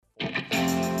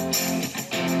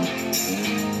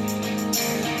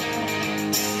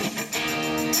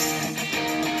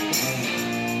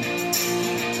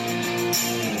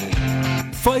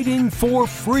fighting for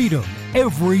freedom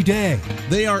every day.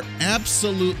 They are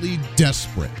absolutely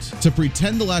desperate to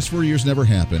pretend the last 4 years never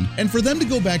happened and for them to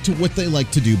go back to what they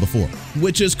liked to do before,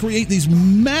 which is create these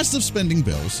massive spending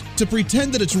bills to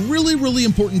pretend that it's really, really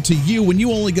important to you when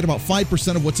you only get about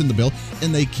 5% of what's in the bill,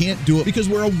 and they can't do it because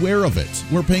we're aware of it.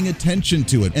 We're paying attention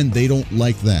to it, and they don't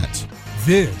like that.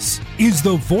 This is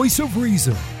the Voice of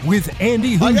Reason with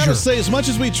Andy Hoosier. I gotta say, as much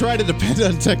as we try to depend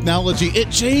on technology, it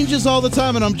changes all the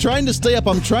time, and I'm trying to stay up.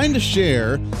 I'm trying to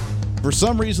share. For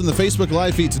some reason, the Facebook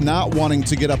Live feed's not wanting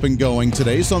to get up and going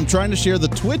today, so I'm trying to share the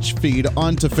Twitch feed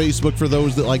onto Facebook for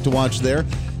those that like to watch there.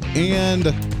 And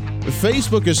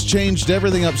Facebook has changed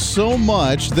everything up so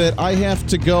much that I have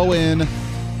to go in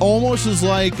almost as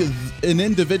like an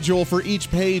individual for each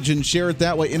page and share it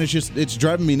that way, and it's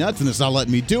driving me nuts, and it's not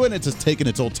letting me do it. It's just taking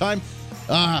its old time.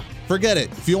 Forget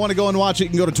it. If you want to go and watch it, you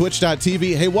can go to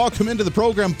twitch.tv. Hey, welcome into the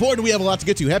program. Boy, do we have a lot to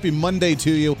get to. Happy Monday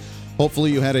to you.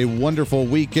 Hopefully you had a wonderful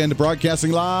weekend,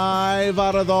 broadcasting live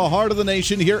out of the heart of the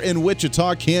nation here in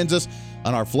Wichita, Kansas,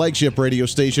 on our flagship radio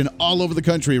station all over the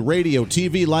country, radio,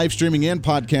 TV, live streaming, and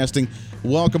podcasting.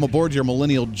 Welcome aboard, your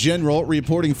Millennial General,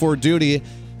 reporting for duty.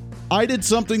 I did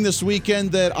something this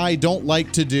weekend that I don't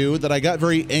like to do, that I got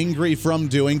very angry from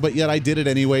doing, but yet I did it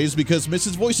anyways because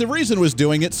Mrs. Voice of Reason was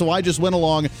doing it, so I just went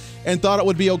along and thought it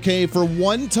would be okay for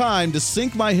one time to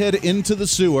sink my head into the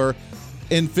sewer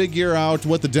and figure out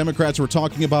what the Democrats were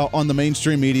talking about on the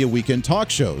mainstream media weekend talk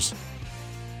shows.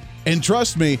 And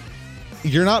trust me,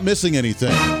 you're not missing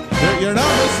anything. You're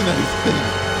not missing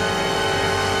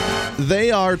anything.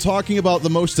 They are talking about the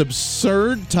most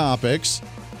absurd topics.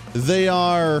 They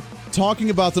are talking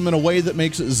about them in a way that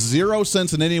makes zero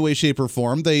sense in any way, shape, or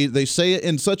form. They say it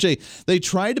in such a, they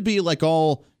try to be like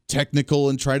all technical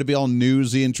and try to be all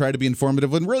newsy and try to be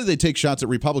informative, when really they take shots at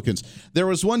Republicans. There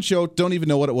was one show, don't even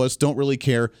know what it was, don't really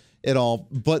care at all,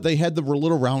 but they had the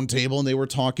little round table and they were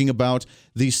talking about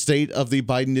the state of the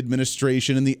Biden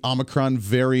administration and the Omicron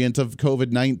variant of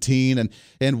COVID-19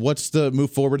 and what's the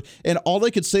move forward. And all they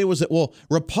could say was that, well,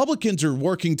 Republicans are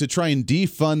working to try and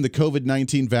defund the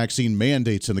COVID-19 vaccine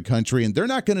mandates in the country, and they're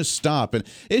not going to stop. And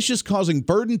it's just causing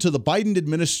burden to the Biden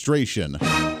administration.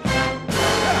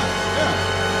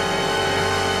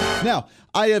 Now,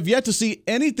 I have yet to see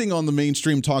anything on the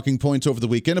mainstream talking points over the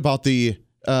weekend about the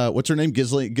what's her name?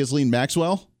 Ghislaine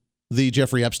Maxwell, the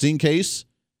Jeffrey Epstein case.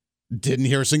 Didn't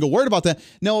hear a single word about that.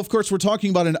 Now, of course, we're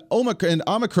talking about an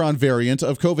Omicron variant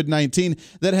of COVID-19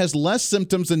 that has less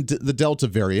symptoms than the Delta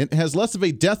variant, has less of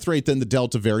a death rate than the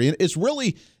Delta variant. It's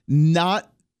really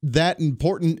not that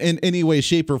important in any way,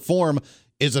 shape, or form.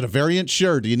 Is it a variant?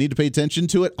 Sure. Do you need to pay attention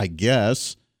to it? I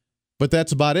guess. But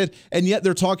that's about it. And yet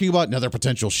they're talking about now their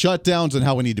potential shutdowns and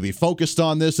how we need to be focused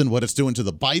on this and what it's doing to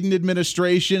the Biden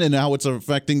administration and how it's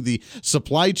affecting the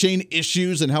supply chain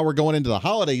issues and how we're going into the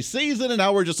holiday season and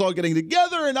how we're just all getting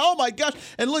together. And oh my gosh.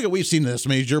 And look, we've seen this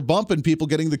major bump in people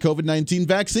getting the COVID-19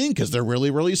 vaccine because they're really,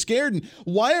 really scared. And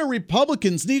why are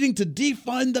Republicans needing to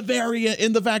defund the variant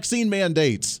in the vaccine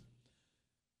mandates?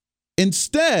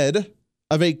 Instead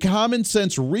of a common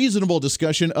sense, reasonable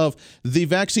discussion of the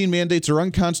vaccine mandates are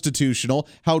unconstitutional.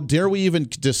 How dare we even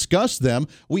discuss them?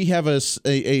 We have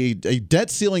a debt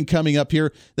ceiling coming up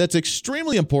here that's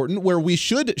extremely important, where we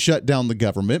should shut down the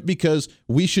government because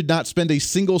we should not spend a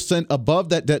single cent above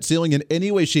that debt ceiling in any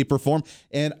way, shape, or form.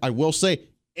 And I will say,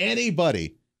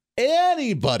 anybody,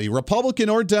 Republican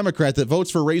or Democrat, that votes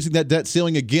for raising that debt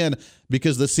ceiling again,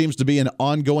 because this seems to be an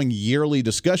ongoing yearly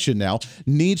discussion now,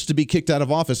 needs to be kicked out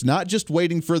of office, not just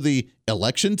waiting for the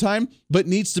election time, but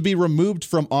needs to be removed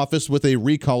from office with a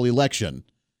recall election.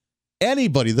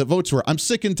 Anybody that votes for it, I'm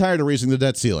sick and tired of raising the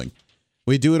debt ceiling.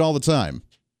 We do it all the time,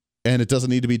 and it doesn't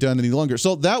need to be done any longer.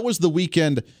 So that was the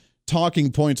weekend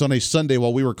talking points on a Sunday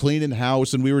while we were cleaning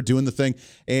house and we were doing the thing,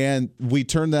 and we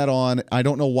turned that on. I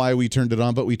don't know why we turned it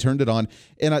on, but we turned it on,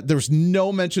 and there's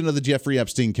no mention of the Jeffrey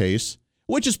Epstein case,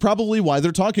 which is probably why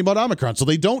they're talking about Omicron, so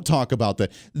they don't talk about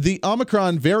that. The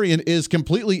Omicron variant is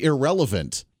completely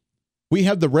irrelevant. We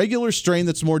have the regular strain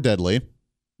that's more deadly,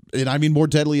 and I mean more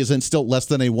deadly as in still less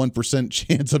than a 1%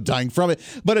 chance of dying from it,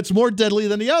 but it's more deadly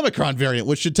than the Omicron variant,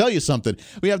 which should tell you something.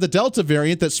 We have the Delta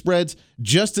variant that spreads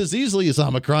just as easily as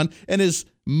Omicron and is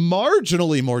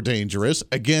marginally more dangerous,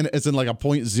 again, as in like a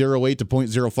 0.08 to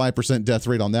 0.05% death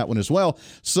rate on that one as well.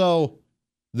 So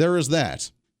there is that.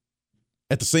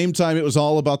 At the same time, it was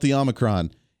all about the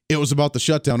Omicron. It was about the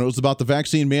shutdown. It was about the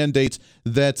vaccine mandates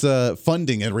that's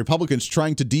funding and Republicans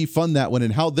trying to defund that one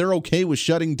and how they're okay with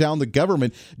shutting down the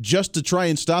government just to try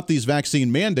and stop these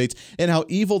vaccine mandates and how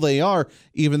evil they are,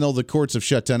 even though the courts have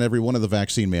shut down every one of the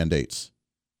vaccine mandates.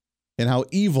 and how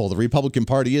evil the Republican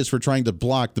Party is for trying to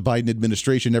block the Biden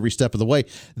administration every step of the way.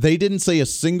 They didn't say a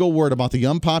single word about the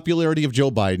unpopularity of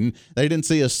Joe Biden. They didn't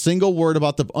say a single word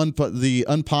about the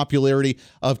unpopularity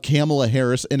of Kamala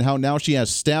Harris and how now she has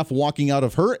staff walking out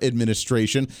of her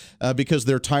administration because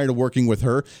they're tired of working with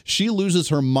her. She loses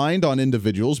her mind on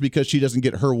individuals because she doesn't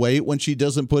get her way when she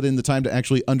doesn't put in the time to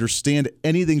actually understand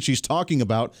anything she's talking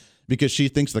about because she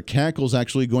thinks the cackle is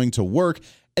actually going to work.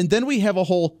 And then we have a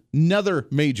whole another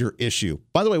major issue.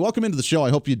 By the way, welcome into the show. I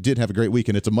hope you did have a great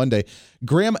weekend. It's a Monday.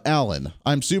 Graham Allen.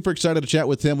 I'm super excited to chat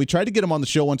with him. We tried to get him on the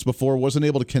show once before, wasn't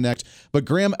able to connect. But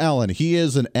Graham Allen, he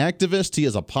is an activist. He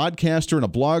is a podcaster and a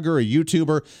blogger, a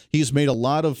YouTuber. He's made a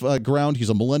lot of ground. He's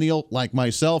a millennial like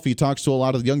myself. He talks to a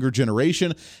lot of the younger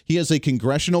generation. He is a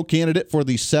congressional candidate for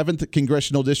the 7th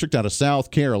Congressional District out of South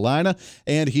Carolina.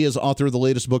 And he is author of the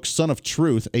latest book, Son of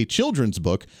Truth, a children's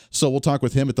book. So we'll talk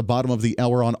with him at the bottom of the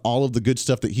hour on all of the good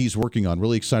stuff that he's working on.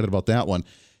 Really excited about that one.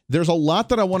 There's a lot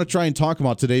that I want to try and talk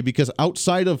about today because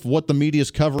outside of what the media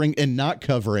is covering and not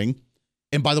covering,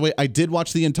 and by the way, I did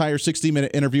watch the entire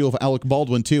 60-minute interview of Alec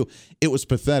Baldwin too. It was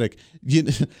pathetic.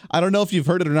 I don't know if you've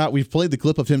heard it or not. We've played the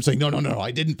clip of him saying, no,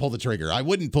 I didn't pull the trigger. I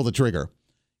wouldn't pull the trigger.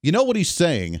 You know what he's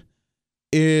saying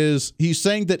is he's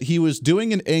saying that he was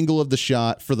doing an angle of the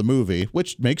shot for the movie,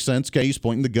 which makes sense. Okay, he's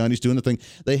pointing the gun. He's doing the thing.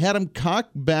 They had him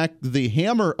cock back the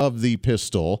hammer of the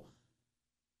pistol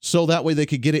so that way they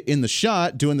could get it in the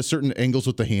shot, doing the certain angles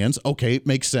with the hands. Okay,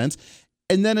 makes sense.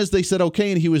 And then as they said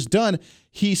okay and he was done,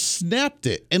 he snapped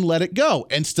it and let it go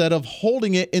instead of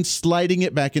holding it and sliding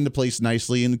it back into place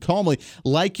nicely and calmly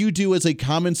like you do as a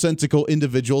commonsensical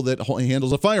individual that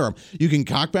handles a firearm. You can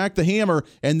cock back the hammer,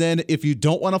 and then if you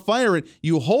don't want to fire it,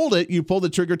 you hold it, you pull the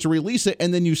trigger to release it,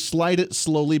 and then you slide it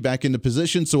slowly back into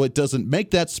position so it doesn't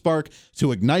make that spark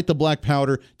to ignite the black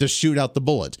powder to shoot out the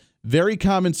bullet. Very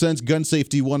common sense gun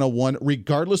safety 101,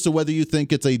 regardless of whether you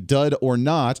think it's a dud or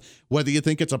not, whether you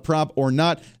think it's a prop or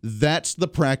not, that's the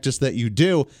practice that you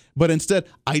do. But instead,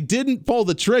 I didn't pull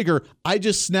the trigger. I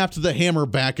just snapped the hammer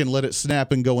back and let it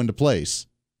snap and go into place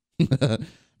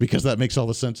because that makes all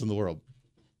the sense in the world.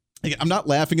 I'm not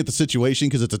laughing at the situation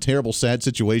because it's a terrible, sad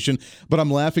situation, but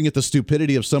I'm laughing at the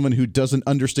stupidity of someone who doesn't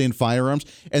understand firearms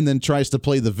and then tries to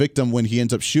play the victim when he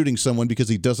ends up shooting someone because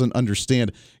he doesn't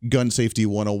understand gun safety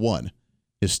 101.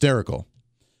 Hysterical.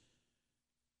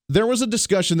 There was a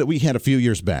discussion that we had a few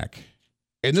years back,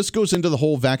 and this goes into the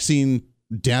whole vaccine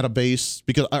database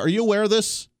because are you aware of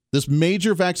this? This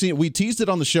major vaccine, we teased it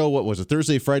on the show, what was it,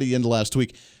 Thursday, Friday, the end of last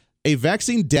week, a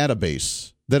vaccine database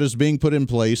that is being put in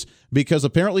place because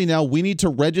apparently now we need to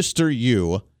register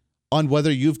you on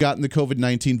whether you've gotten the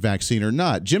COVID-19 vaccine or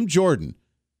not. Jim Jordan,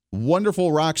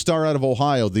 wonderful rock star out of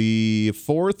Ohio, the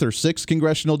 4th or 6th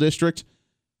congressional district,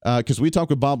 because we talked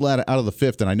with Bob Latta out of the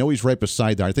 5th, and I know he's right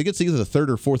beside there. I think it's either the 3rd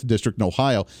or 4th district in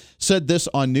Ohio, said this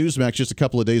on Newsmax just a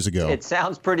couple of days ago. It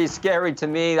sounds pretty scary to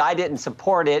me. I didn't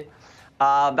support it.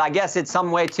 I guess it's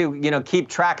some way to, keep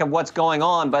track of what's going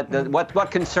on. But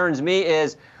what concerns me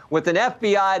is with an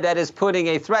FBI that is putting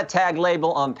a threat tag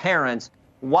label on parents,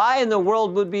 why in the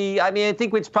world would be, I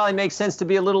think it probably makes sense to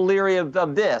be a little leery of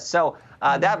this. So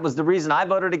that was the reason I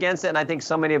voted against it, and I think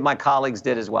so many of my colleagues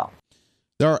did as well.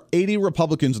 There are 80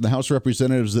 Republicans in the House of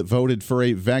Representatives that voted for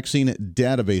a vaccine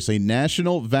database, a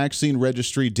national vaccine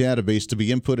registry database to be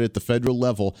inputted at the federal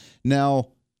level. Now,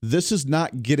 this is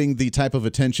not getting the type of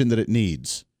attention that it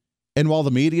needs. And while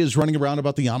the media is running around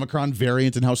about the Omicron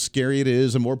variant and how scary it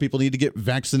is and more people need to get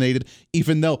vaccinated,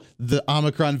 even though the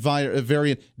Omicron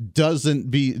variant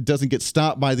doesn't get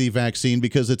stopped by the vaccine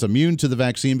because it's immune to the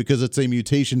vaccine because it's a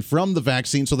mutation from the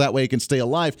vaccine so that way it can stay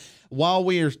alive. While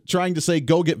we are trying to say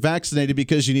go get vaccinated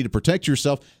because you need to protect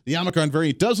yourself, the Omicron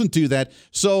variant doesn't do that.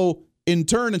 So in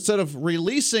turn, instead of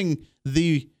releasing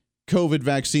the COVID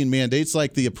vaccine mandates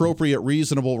like the appropriate,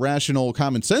 reasonable, rational,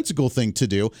 commonsensical thing to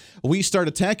do, we start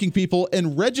attacking people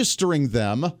and registering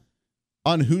them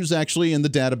on who's actually in the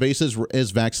database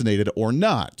as vaccinated or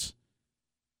not,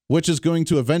 which is going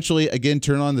to eventually, again,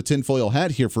 turn on the tinfoil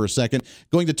hat here for a second,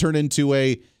 going to turn into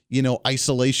a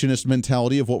isolationist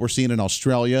mentality of what we're seeing in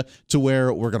Australia to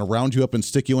where we're going to round you up and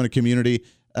stick you in a community.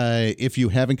 If you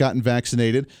haven't gotten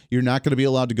vaccinated, you're not going to be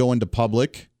allowed to go into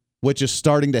public, which is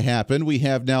starting to happen. We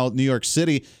have now New York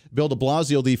City, Bill de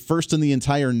Blasio, the first in the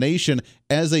entire nation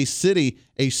as a city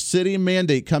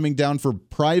mandate coming down for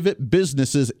private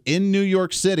businesses in New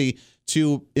York City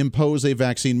to impose a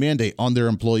vaccine mandate on their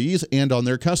employees and on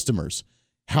their customers.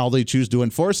 How they choose to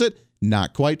enforce it,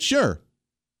 not quite sure.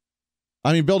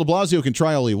 I mean, Bill de Blasio can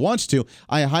try all he wants to.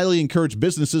 I highly encourage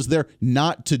businesses there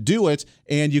not to do it,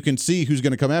 and you can see who's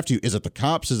going to come after you. Is it the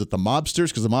cops? Is it the mobsters?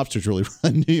 Because the mobsters really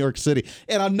run New York City.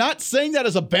 And I'm not saying that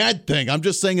as a bad thing. I'm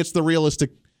just saying it's the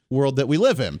realistic world that we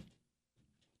live in.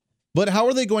 But how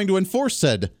are they going to enforce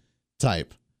said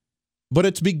type? But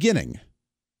it's beginning.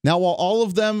 Now, while all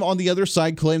of them on the other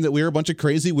side claim that we're a bunch of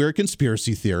crazy, weird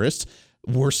conspiracy theorists,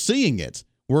 we're seeing it.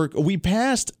 We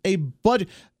passed a budget.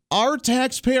 Our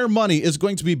taxpayer money is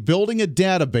going to be building a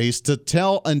database to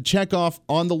tell and check off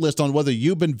on the list on whether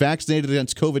you've been vaccinated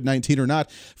against COVID-19 or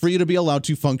not for you to be allowed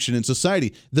to function in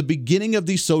society. The beginning of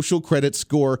the social credit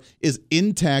score is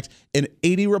intact, and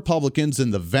 80 Republicans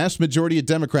and the vast majority of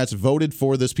Democrats voted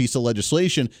for this piece of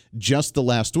legislation just the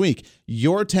last week.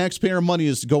 Your taxpayer money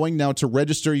is going now to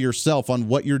register yourself on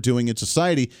what you're doing in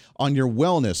society, on your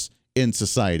wellness in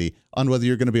society, on whether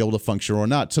you're going to be able to function or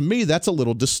not. To me, that's a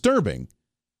little disturbing.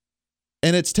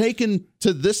 And it's taken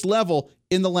to this level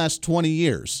in the last 20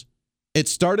 years. It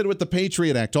started with the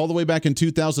Patriot Act all the way back in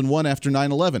 2001 after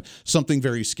 9/11. Something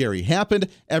very scary happened.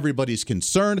 Everybody's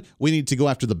concerned. We need to go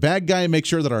after the bad guy and make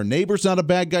sure that our neighbor's not a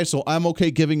bad guy, so I'm okay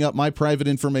giving up my private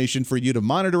information for you to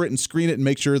monitor it and screen it and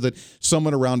make sure that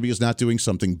someone around me is not doing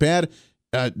something bad.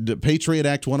 The Patriot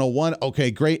Act 101,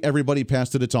 okay, great, everybody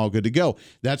passed it, it's all good to go.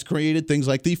 That's created things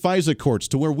like the FISA courts,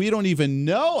 to where we don't even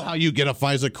know how you get a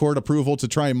FISA court approval to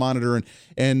try and monitor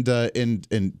and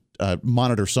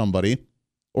monitor somebody,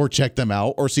 or check them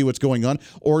out, or see what's going on,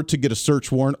 or to get a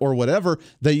search warrant or whatever.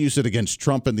 They use it against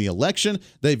Trump in the election.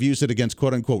 They've used it against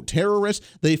quote-unquote terrorists.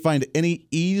 They find any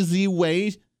easy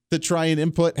way to try and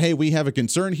input, hey, we have a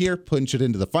concern here, punch it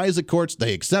into the FISA courts.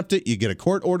 They accept it. You get a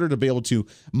court order to be able to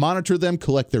monitor them,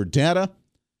 collect their data.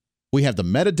 We have the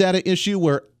metadata issue,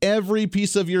 where every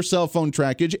piece of your cell phone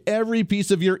trackage, every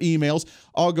piece of your emails,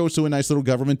 all goes to a nice little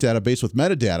government database with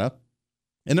metadata,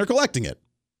 and they're collecting it.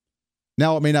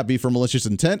 Now, it may not be for malicious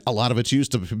intent. A lot of it's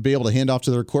used to be able to hand off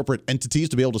to their corporate entities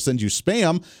to be able to send you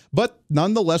spam, but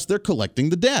nonetheless, they're collecting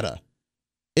the data.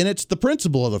 And it's the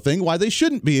principle of the thing, why they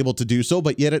shouldn't be able to do so,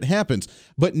 but yet it happens.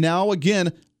 But now,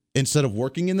 again, instead of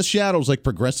working in the shadows like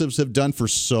progressives have done for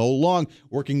so long,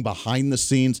 working behind the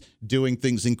scenes, doing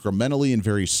things incrementally and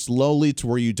very slowly to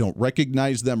where you don't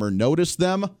recognize them or notice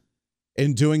them,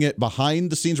 and doing it behind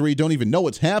the scenes where you don't even know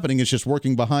what's happening, it's just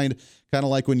working behind, kind of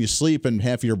like when you sleep and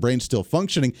half of your brain's still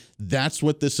functioning. That's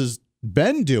what this has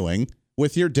been doing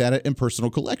with your data and personal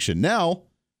collection. Now,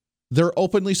 they're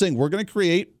openly saying, we're going to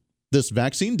create this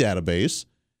vaccine database.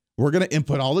 We're going to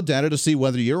input all the data to see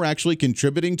whether you're actually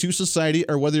contributing to society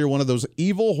or whether you're one of those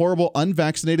evil, horrible,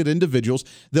 unvaccinated individuals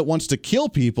that wants to kill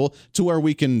people, to where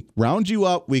we can round you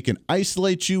up, we can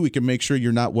isolate you, we can make sure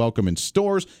you're not welcome in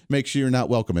stores, make sure you're not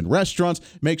welcome in restaurants,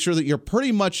 make sure that you're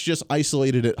pretty much just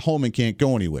isolated at home and can't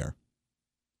go anywhere.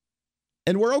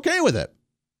 And we're okay with it.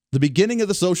 The beginning of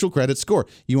the social credit score.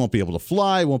 You won't be able to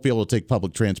fly, won't be able to take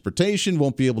public transportation,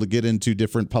 won't be able to get into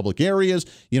different public areas,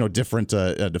 different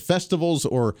festivals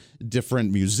or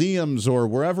different museums or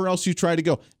wherever else you try to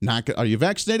go. Are you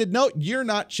vaccinated? No, you're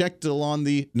not checked on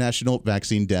the National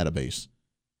Vaccine Database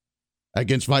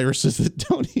against viruses that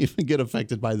don't even get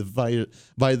affected by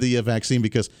the vaccine,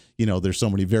 because, there's so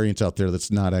many variants out there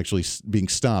that's not actually being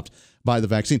stopped by the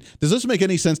vaccine. Does this make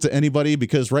any sense to anybody?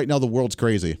 Because right now the world's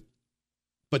crazy.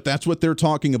 But that's what they're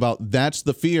talking about. That's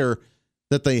the fear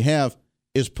that they have,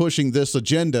 is pushing this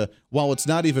agenda. While it's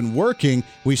not even working,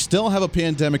 we still have a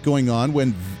pandemic going on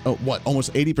when,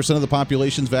 almost 80% of the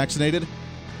population's vaccinated?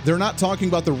 They're not talking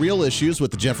about the real issues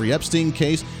with the Jeffrey Epstein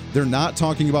case. They're not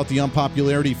talking about the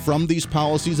unpopularity from these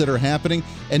policies that are happening.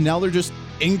 And now they're just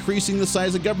increasing the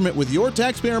size of government with your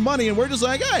taxpayer money. And we're just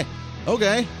like, hey,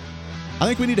 okay. I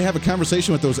think we need to have a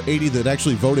conversation with those 80 that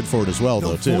actually voted for it as well,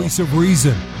 though, too. The Voice of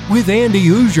Reason with Andy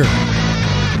Hoosier.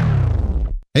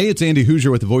 Hey, it's Andy Hoosier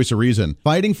with the Voice of Reason.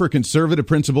 Fighting for conservative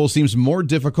principles seems more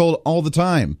difficult all the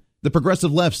time. The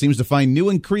progressive left seems to find new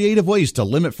and creative ways to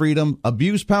limit freedom,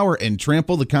 abuse power, and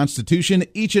trample the Constitution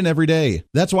each and every day.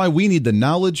 That's why we need the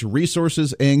knowledge,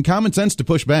 resources, and common sense to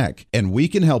push back, and we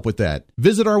can help with that.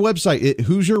 Visit our website at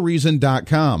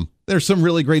HoosierReason.com. There's some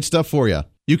really great stuff for you.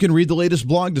 You can read the latest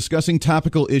blog discussing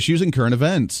topical issues and current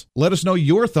events. Let us know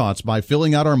your thoughts by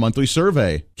filling out our monthly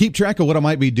survey. Keep track of what I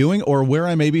might be doing or where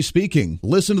I may be speaking.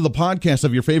 Listen to the podcast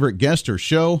of your favorite guest or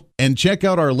show, and check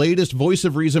out our latest Voice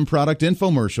of Reason product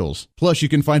infomercials. Plus, you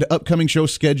can find upcoming show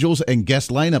schedules and guest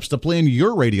lineups to plan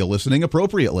your radio listening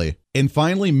appropriately. And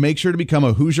finally, make sure to become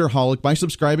a Hoosier-holic by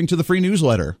subscribing to the free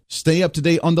newsletter. Stay up to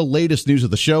date on the latest news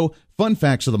of the show, fun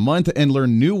facts of the month, and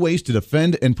learn new ways to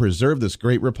defend and preserve this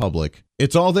great republic.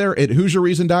 It's all there at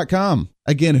HoosierReason.com.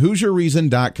 Again,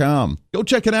 HoosierReason.com. Go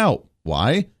check it out.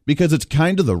 Why? because it's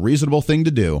kind of the reasonable thing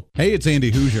to do. Hey, it's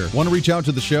Andy Hoosier. Want to reach out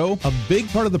to the show? A big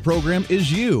part of the program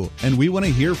is you, and we want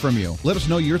to hear from you. Let us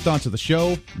know your thoughts of the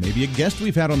show, maybe a guest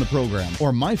we've had on the program,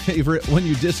 or my favorite, when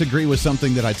you disagree with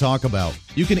something that I talk about.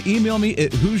 You can email me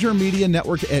at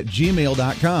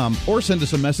HoosierMediaNetwork@gmail.com or send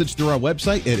us a message through our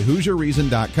website at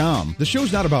HoosierReason.com. The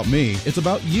show's not about me, it's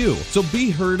about you. So be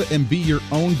heard and be your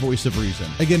own voice of reason.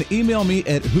 Again, email me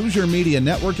at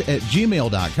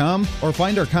HoosierMediaNetwork@gmail.com or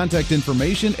find our contact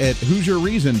information at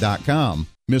HoosierReason.com.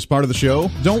 Miss part of the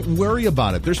show? Don't worry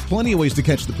about it. There's plenty of ways to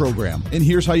catch the program, and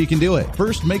here's how you can do it.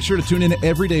 First, make sure to tune in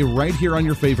every day right here on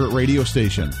your favorite radio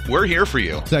station. We're here for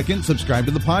you. Second, subscribe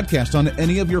to the podcast on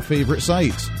any of your favorite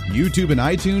sites. YouTube and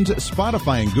iTunes,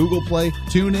 Spotify and Google Play,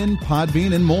 TuneIn,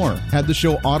 Podbean, and more. Have the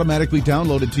show automatically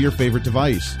downloaded to your favorite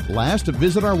device. Last,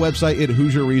 visit our website at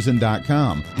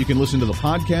HoosierReason.com. You can listen to the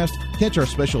podcast, catch our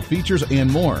special features,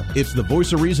 and more. It's the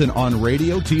voice of reason on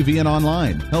radio, TV, and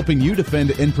online, helping you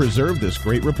defend and preserve this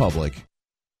great republic.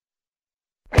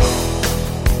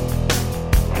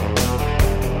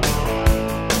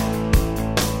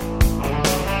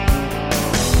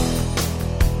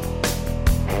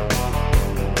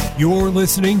 You're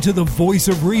listening to the Voice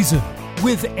of Reason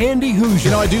with Andy Hoosier.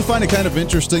 You know, I do find it kind of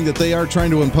interesting that they are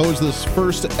trying to impose this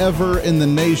first ever in the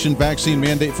nation vaccine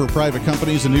mandate for private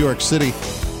companies in New York City.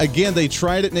 Again, they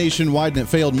tried it nationwide and it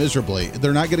failed miserably.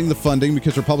 They're not getting the funding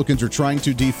because Republicans are trying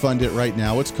to defund it right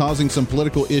now. It's causing some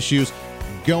political issues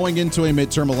going into a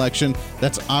midterm election.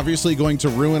 That's obviously going to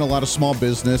ruin a lot of small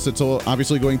business. It's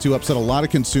obviously going to upset a lot of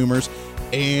consumers.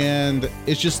 And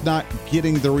it's just not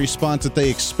getting the response that they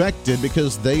expected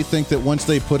because they think that once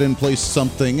they put in place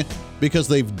something, because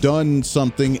they've done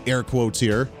something, air quotes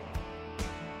here,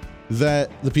 that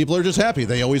the people are just happy.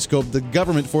 They always go to the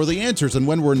government for the answers. And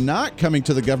when we're not coming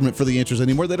to the government for the answers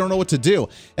anymore, they don't know what to do.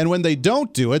 And when they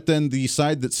don't do it, then the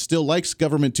side that still likes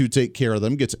government to take care of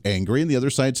them gets angry, and the other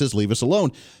side says, leave us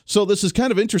alone. So this is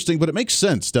kind of interesting, but it makes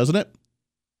sense, doesn't it?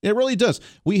 It really does.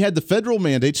 We had the federal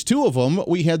mandates, two of them.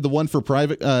 We had the one for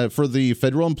private, for the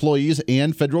federal employees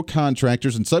and federal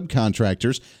contractors and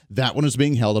subcontractors. That one is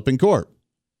being held up in court.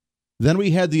 Then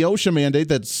we had the OSHA mandate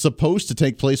that's supposed to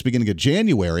take place beginning of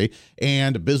January,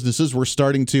 and businesses were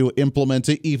starting to implement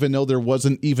it even though there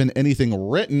wasn't even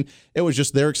anything written. It was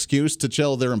just their excuse to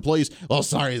tell their employees, well,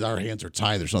 sorry, our hands are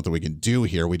tied. There's nothing we can do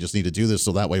here. We just need to do this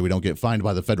so that way we don't get fined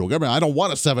by the federal government. I don't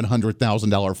want a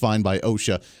 $700,000 fine by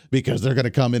OSHA because they're going to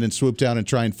come in and swoop down and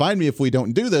try and fine me if we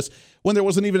don't do this, when there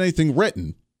wasn't even anything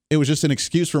written. It was just an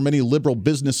excuse for many liberal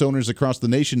business owners across the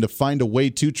nation to find a way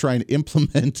to try and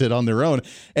implement it on their own.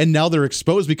 And now they're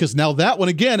exposed because now that one,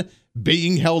 again,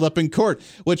 being held up in court,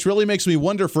 which really makes me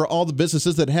wonder for all the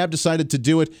businesses that have decided to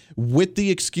do it with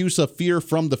the excuse of fear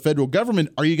from the federal government.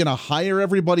 Are you going to hire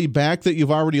everybody back that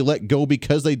you've already let go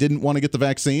because they didn't want to get the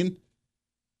vaccine?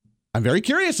 I'm very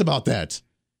curious about that.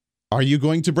 Are you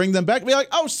going to bring them back and be like,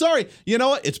 oh, sorry, you know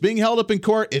what? It's being held up in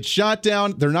court. It's shot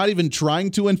down. They're not even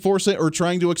trying to enforce it or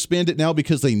trying to expand it now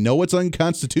because they know it's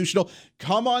unconstitutional.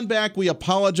 Come on back. We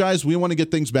apologize. We want to get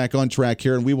things back on track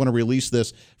here, and we want to release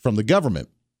this from the government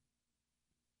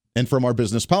and from our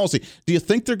business policy. Do you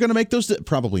think they're going to make those?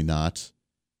 Probably not.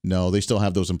 No, they still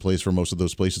have those in place for most of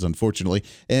those places, unfortunately.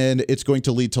 And it's going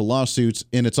to lead to lawsuits,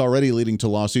 and it's already leading to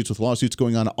lawsuits, with lawsuits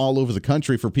going on all over the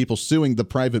country for people suing the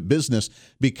private business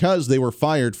because they were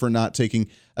fired for not taking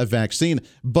a vaccine.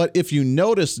 But if you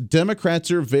notice,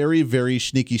 Democrats are very, very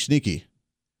sneaky.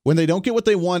 When they don't get what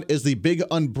they want as the big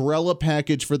umbrella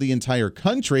package for the entire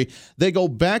country, they go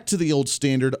back to the old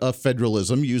standard of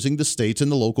federalism using the states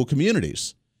and the local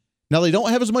communities. Now, they don't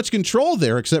have as much control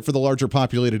there except for the larger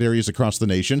populated areas across the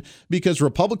nation because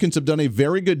Republicans have done a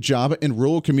very good job in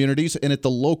rural communities and at the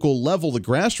local level, the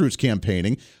grassroots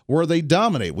campaigning, where they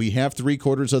dominate. We have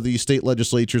 3/4 of the state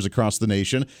legislatures across the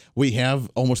nation. We have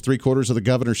almost 3/4 of the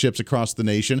governorships across the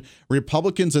nation.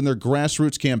 Republicans and their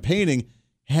grassroots campaigning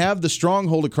have the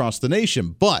stronghold across the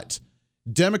nation, but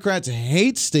Democrats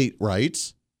hate state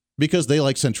rights because they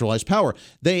like centralized power.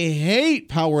 They hate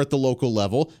power at the local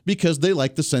level because they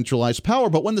like the centralized power.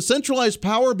 But when the centralized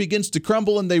power begins to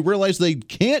crumble and they realize they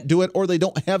can't do it or they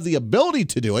don't have the ability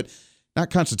to do it, not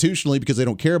constitutionally because they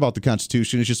don't care about the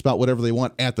Constitution, it's just about whatever they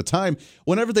want at the time.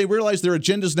 Whenever they realize their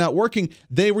agenda's not working,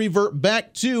 they revert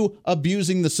back to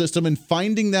abusing the system and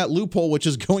finding that loophole, which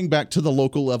is going back to the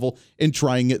local level and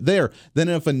trying it there. Then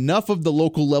if enough of the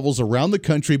local levels around the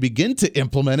country begin to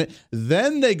implement it,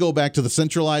 then they go back to the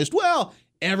centralized, well,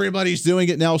 everybody's doing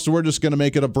it now, so we're just going to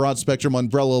make it a broad spectrum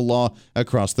umbrella law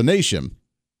across the nation.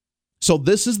 So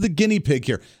this is the guinea pig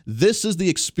here. This is the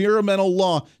experimental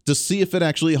law to see if it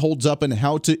actually holds up and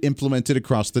how to implement it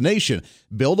across the nation.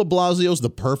 Bill de Blasio's the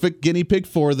perfect guinea pig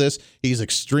for this. He's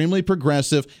extremely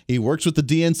progressive. He works with the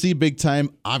DNC big time.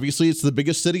 Obviously, it's the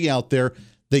biggest city out there.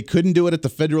 They couldn't do it at the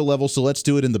federal level, so let's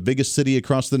do it in the biggest city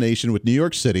across the nation with New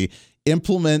York City.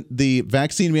 Implement the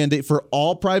vaccine mandate for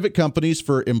all private companies,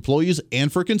 for employees,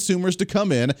 and for consumers to come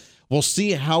in. We'll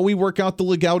see how we work out the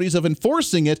legalities of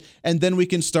enforcing it, and then we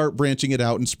can start branching it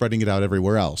out and spreading it out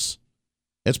everywhere else.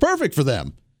 It's perfect for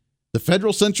them. The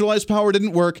federal centralized power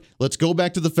didn't work. Let's go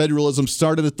back to the federalism,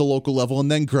 start it at the local level,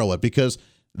 and then grow it, because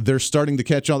they're starting to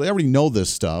catch on. They already know this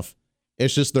stuff.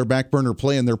 It's just their back burner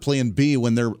play and their plan B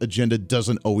when their agenda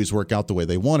doesn't always work out the way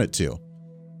they want it to.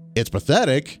 It's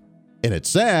pathetic, and it's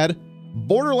sad,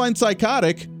 borderline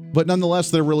psychotic, but nonetheless,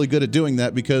 they're really good at doing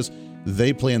that because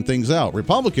they plan things out.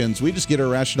 Republicans, we just get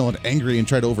irrational and angry and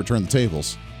try to overturn the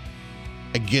tables.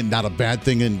 Again, not a bad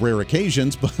thing in rare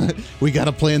occasions, but we got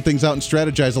to plan things out and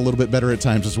strategize a little bit better at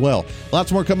times as well.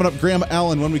 Lots more coming up. Graham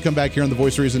Allen when we come back here on The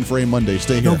Voice of Reason for a Monday.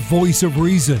 Stay here. The Voice of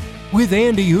Reason with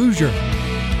Andy Hoosier.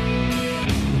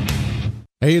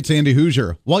 Hey, it's Andy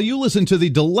Hoosier. While you listen to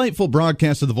the delightful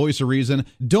broadcast of The Voice of Reason,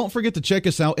 don't forget to check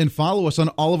us out and follow us on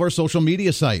all of our social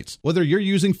media sites. Whether you're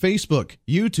using Facebook,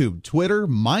 YouTube, Twitter,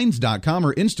 Minds.com,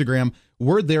 or Instagram,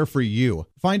 we're there for you.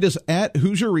 Find us at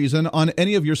Hoosier Reason on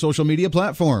any of your social media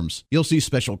platforms. You'll see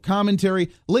special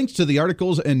commentary, links to the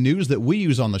articles and news that we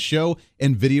use on the show,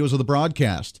 and videos of the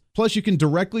broadcast. Plus, you can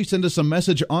directly send us a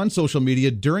message on social media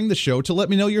during the show to let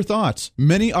me know your thoughts.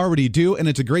 Many already do, and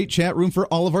it's a great chat room for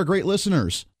all of our great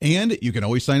listeners. And you can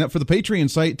always sign up for the Patreon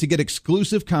site to get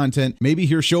exclusive content, maybe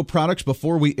hear show products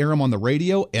before we air them on the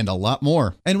radio, and a lot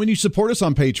more. And when you support us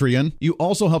on Patreon, you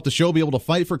also help the show be able to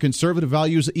fight for conservative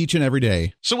values each and every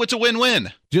day. So it's a win-win.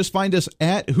 Just find us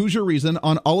at Hoosier Reason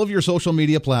on all of your social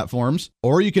media platforms,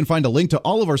 or you can find a link to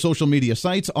all of our social media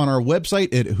sites on our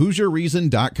website at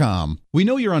HoosierReason.com. We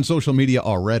know you're on social media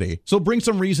already, so bring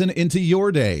some reason into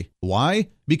your day. Why?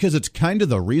 Because it's kind of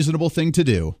the reasonable thing to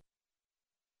do.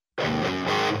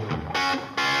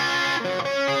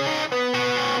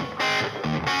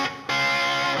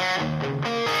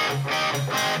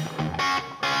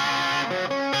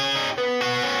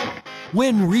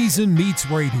 When Reason Meets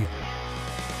Radio.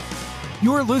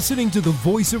 You're listening to The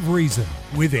Voice of Reason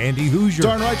with Andy Hoosier.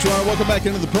 Darn right you are. Welcome back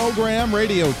into the program.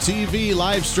 Radio, TV,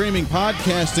 live streaming,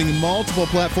 podcasting, multiple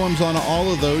platforms on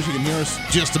all of those. You can hear us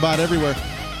just about everywhere.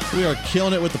 We are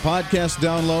killing it with the podcast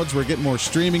downloads. We're getting more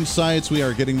streaming sites. We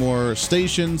are getting more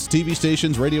stations, TV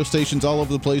stations, radio stations all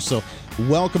over the place. So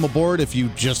welcome aboard if you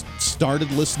just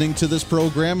started listening to this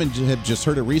program and have just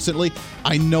heard it recently.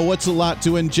 I know it's a lot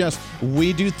to ingest.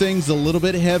 We do things a little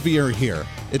bit heavier here.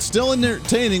 It's still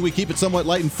entertaining. We keep it somewhat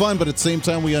light and fun, but at the same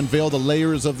time, we unveil the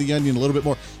layers of the onion a little bit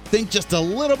more. Think just a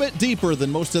little bit deeper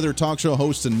than most other talk show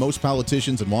hosts and most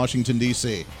politicians in Washington,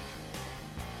 D.C.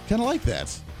 Kind of like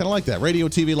that. Radio,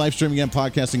 TV, live streaming, and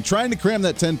podcasting. Trying to cram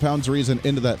that 10 pounds of reason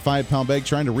into that 5-pound bag.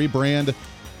 Trying to rebrand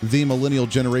the millennial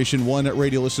generation, one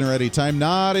radio listener at a time.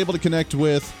 Not able to connect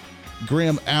with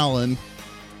Graham Allen.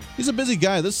 He's a busy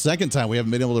guy. This is the second time we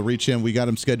haven't been able to reach him. We got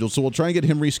him scheduled, so we'll try and get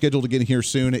him rescheduled again here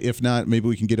soon. If not, maybe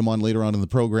we can get him on later on in the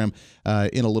program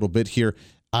in a little bit here.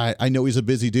 I know he's a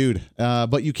busy dude,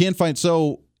 but you can find,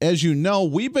 so as you know,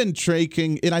 we've been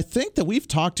tracking, and I think that we've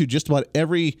talked to just about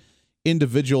every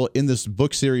individual in this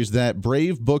book series, that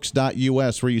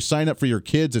bravebooks.us, where you sign up for your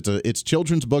kids. It's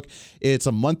children's book. It's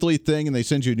a monthly thing, and they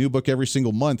send you a new book every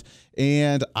single month.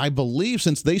 And I believe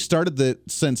since they started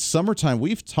since summertime,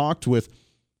 we've talked with,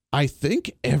 I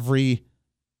think, every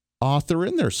author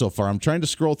in there so far. I'm trying to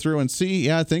scroll through and see.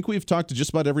 Yeah, I think we've talked to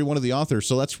just about every one of the authors.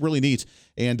 So that's really neat.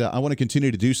 And I want to continue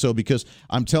to do so because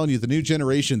I'm telling you, the new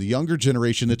generation, the younger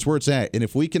generation, it's where it's at. And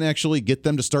if we can actually get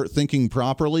them to start thinking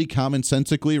properly,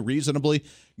 commonsensically, reasonably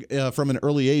from an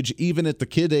early age, even at the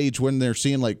kid age when they're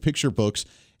seeing like picture books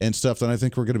and stuff, then I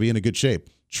think we're going to be in a good shape.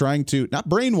 Trying to, not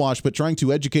brainwash, but trying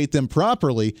to educate them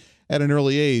properly at an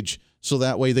early age, so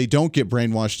that way they don't get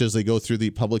brainwashed as they go through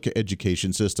the public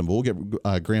education system. But we'll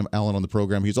get Graham Allen on the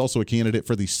program. He's also a candidate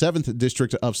for the 7th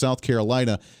District of South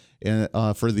Carolina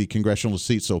for the congressional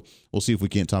seat. So we'll see if we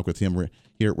can't talk with him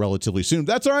here relatively soon.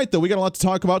 That's all right, though. We got a lot to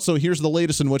talk about. So here's the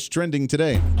latest in what's trending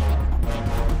today.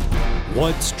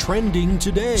 What's trending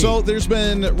today? So there's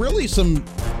been really some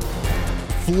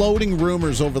floating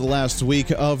rumors over the last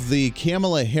week of the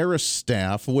Kamala Harris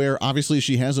staff, where obviously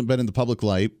she hasn't been in the public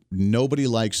light. Nobody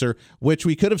likes her, which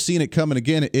we could have seen it coming.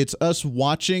 Again, it's us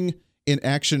watching an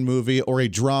action movie or a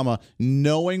drama,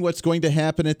 knowing what's going to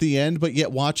happen at the end, but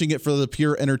yet watching it for the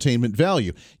pure entertainment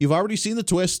value. You've already seen the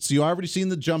twists. You've already seen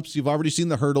the jumps. You've already seen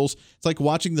the hurdles. It's like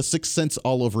watching The Sixth Sense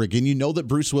all over again. You know that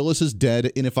Bruce Willis is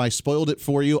dead, and if I spoiled it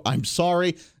for you, I'm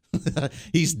sorry.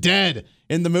 He's dead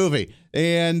in the movie.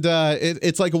 And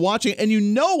it's like watching, and you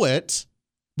know it,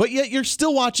 but yet you're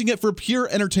still watching it for pure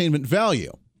entertainment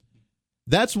value.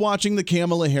 That's watching the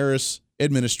Kamala Harris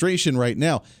administration right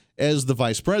now as the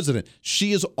vice president.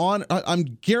 She is on,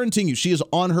 I'm guaranteeing you, she is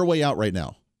on her way out right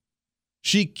now.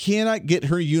 She cannot get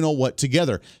her you-know-what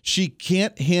together. She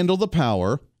can't handle the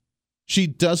power. She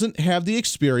doesn't have the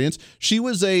experience. She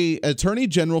was a attorney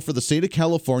general for the state of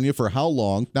California for how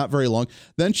long? Not very long.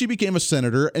 Then she became a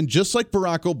senator, and just like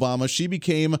Barack Obama, she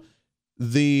became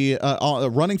the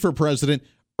running for president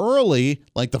early,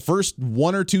 like the first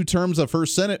 1 or 2 terms of her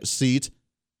Senate seat.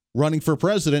 Running for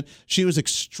president, she was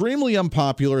extremely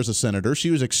unpopular as a senator.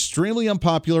 She was extremely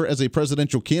unpopular as a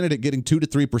presidential candidate, getting 2 to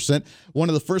 3%. One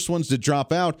of the first ones to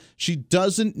drop out. She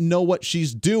doesn't know what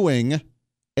she's doing,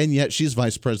 and yet she's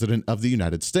vice president of the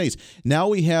United States. Now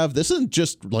we have, this isn't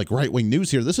just like right-wing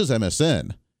news here. This is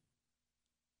MSN.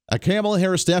 A Kamala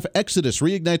Harris staff exodus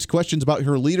reignites questions about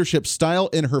her leadership style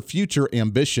and her future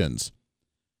ambitions.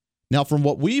 Now, from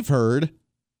what we've heard,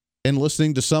 and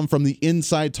listening to some from the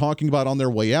inside talking about on their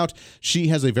way out, she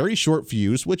has a very short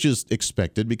fuse, which is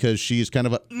expected because she's kind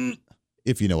of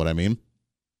if you know what I mean.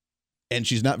 And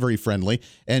she's not very friendly,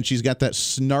 and she's got that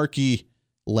snarky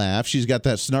laugh. She's got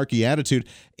that snarky attitude,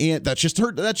 and that's just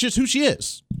her. That's just who she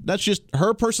is. That's just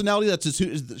her personality. That's just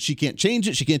who, she can't change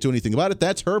it. She can't do anything about it.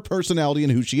 That's her personality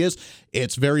and who she is.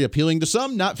 It's very appealing to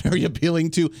some, not very appealing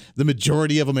to the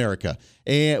majority of America,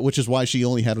 and which is why she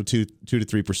only had a 2 to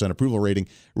 3% approval rating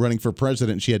running for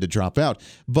president. And she had to drop out,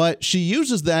 but she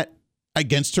uses that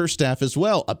against her staff as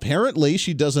well. Apparently,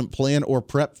 she doesn't plan or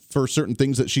prep for certain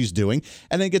things that she's doing,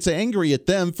 and then gets angry at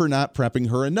them for not prepping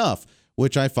her enough,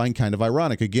 which I find kind of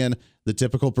ironic. Again, the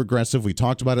typical progressive. We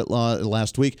talked about it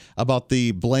last week about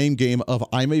the blame game of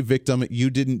I'm a victim. You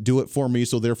didn't do it for me,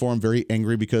 so therefore I'm very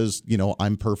angry because, you know,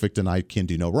 I'm perfect and I can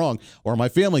do no wrong, or my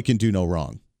family can do no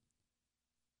wrong.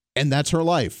 And that's her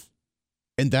life.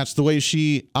 And that's the way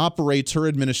she operates her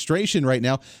administration right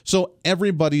now. So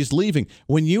everybody's leaving.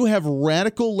 When you have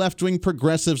radical left-wing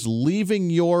progressives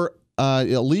leaving your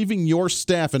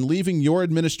staff and leaving your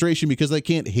administration because they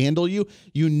can't handle you,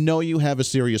 you know you have a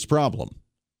serious problem.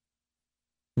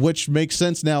 Which makes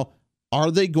sense now. Are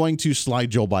they going to slide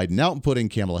Joe Biden out and put in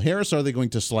Kamala Harris? Are they going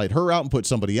to slide her out and put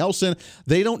somebody else in?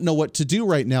 They don't know what to do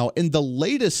right now. And the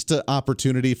latest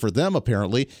opportunity for them,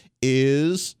 apparently,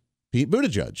 is Pete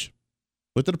Buttigieg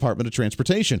with the Department of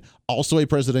Transportation, also a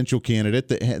presidential candidate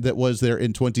that was there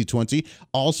in 2020,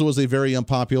 also was a very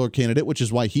unpopular candidate, which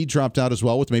is why he dropped out as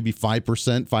well with maybe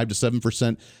 5%, 5 to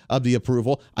 7% of the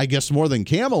approval. I guess more than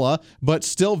Kamala, but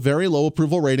still very low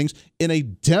approval ratings in a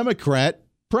Democrat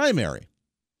primary.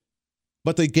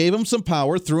 But they gave him some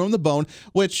power, threw him the bone,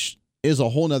 which is a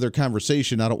whole nother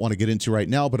conversation I don't want to get into right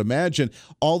now. But imagine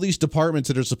all these departments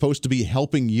that are supposed to be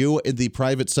helping you in the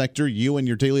private sector, you in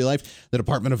your daily life. The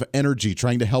Department of Energy,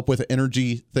 trying to help with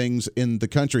energy things in the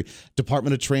country.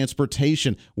 Department of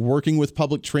Transportation, working with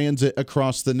public transit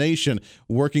across the nation.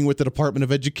 Working with the Department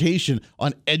of Education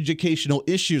on educational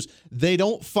issues. They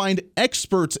don't find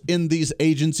experts in these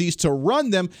agencies to run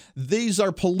them. These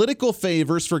are political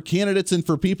favors for candidates and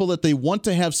for people that they want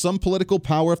to have some political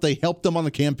power if they help them on the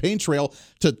campaign trail,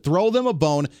 to throw them a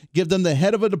bone, give them the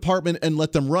head of a department and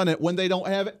let them run it when they don't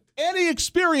have any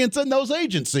experience in those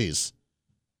agencies.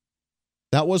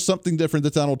 That was something different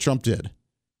that Donald Trump did.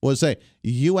 Was say,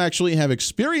 you actually have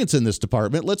experience in this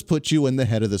department. Let's put you in the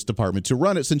head of this department to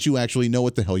run it since you actually know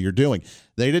what the hell you're doing.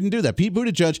 They didn't do that. Pete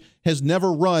Buttigieg has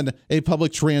never run a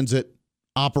public transit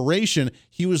operation.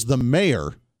 He was the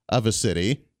mayor of a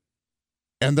city.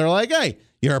 And they're like, hey,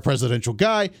 you're a presidential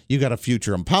guy. You got a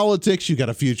future in politics. You got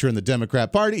a future in the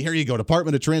Democrat Party. Here you go,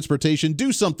 Department of Transportation.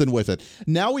 Do something with it.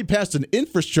 Now we passed an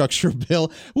infrastructure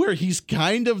bill where he's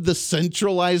kind of the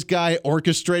centralized guy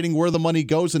orchestrating where the money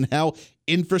goes and how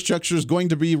infrastructure is going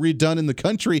to be redone in the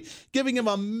country, giving him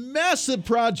a massive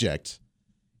project.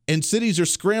 And cities are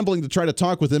scrambling to try to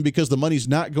talk with him because the money's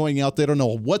not going out. They don't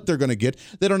know what they're going to get.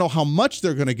 They don't know how much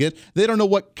they're going to get. They don't know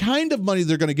what kind of money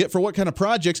they're going to get for what kind of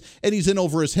projects. And he's in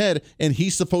over his head. And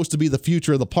he's supposed to be the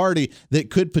future of the party that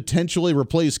could potentially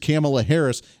replace Kamala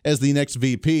Harris as the next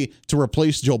VP to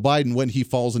replace Joe Biden when he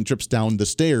falls and trips down the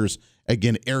stairs.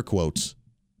 Again, air quotes,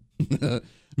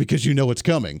 because you know it's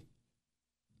coming.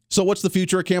 So what's the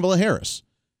future of Kamala Harris?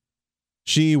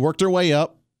 She worked her way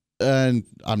up. and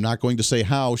I'm not going to say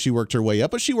how she worked her way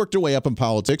up, but she worked her way up in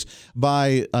politics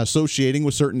by associating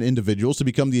with certain individuals to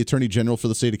become the Attorney General for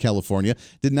the state of California.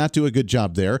 Did not do a good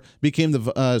job there. Became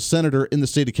the senator in the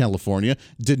state of California.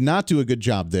 Did not do a good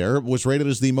job there. Was rated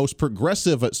as the most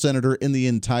progressive senator in the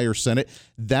entire Senate.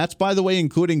 That's, by the way,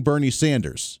 including Bernie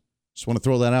Sanders. Just want to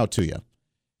throw that out to you.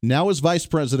 Now is vice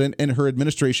president, and her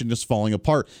administration is falling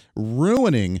apart,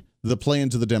 ruining the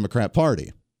plans of the Democrat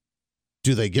Party.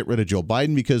 Do they get rid of Joe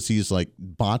Biden because he's like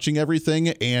botching everything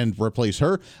and replace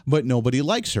her? But nobody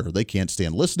likes her. They can't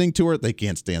stand listening to her. They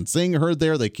can't stand seeing her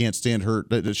there. They can't stand her.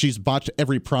 She's botched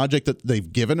every project that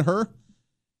they've given her.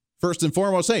 First and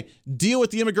foremost, hey, deal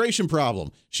with the immigration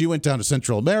problem. She went down to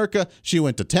Central America. She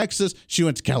went to Texas. She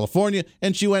went to California,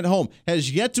 and she went home.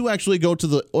 Has yet to actually go to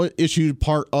the issued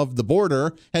part of the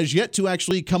border. Has yet to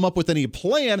actually come up with any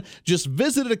plan. Just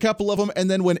visited a couple of them and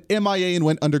then went MIA and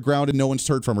went underground, and no one's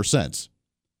heard from her since.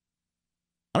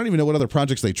 I don't even know what other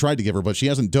projects they tried to give her, but she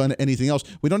hasn't done anything else.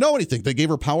 We don't know anything. They gave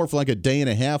her power for like a day and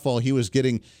a half while he was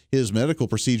getting his medical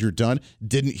procedure done.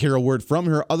 Didn't hear a word from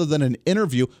her other than an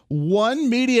interview. One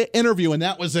media interview, and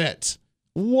that was it.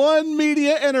 One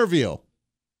media interview.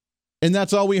 And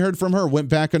that's all we heard from her. Went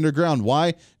back underground.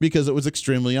 Why? Because it was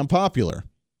extremely unpopular.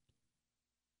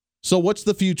 So what's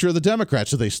the future of the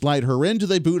Democrats? Do they slide her in? Do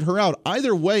they boot her out?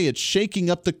 Either way, it's shaking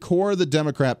up the core of the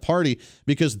Democrat Party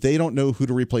because they don't know who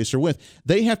to replace her with.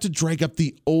 They have to drag up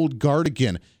the old guard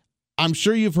again. I'm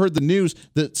sure you've heard the news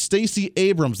that Stacey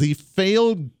Abrams, the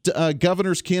failed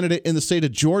governor's candidate in the state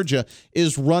of Georgia,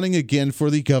 is running again for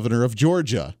the governor of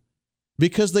Georgia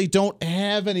because they don't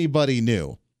have anybody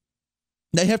new.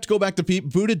 They have to go back to Pete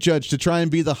Buttigieg to try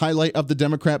and be the highlight of the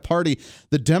Democrat Party.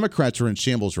 The Democrats are in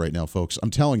shambles right now, folks.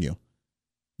 I'm telling you.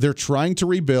 They're trying to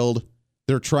rebuild.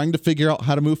 They're trying to figure out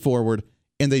how to move forward,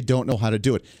 and they don't know how to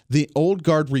do it. The old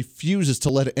guard refuses to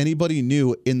let anybody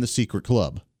new in the secret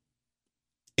club.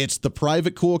 It's the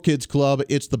private cool kids club.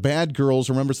 It's the Bad Girls.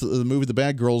 Remember the movie The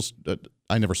Bad Girls?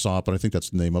 I never saw it, but I think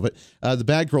that's the name of it. The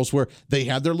Bad Girls, where they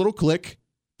have their little clique.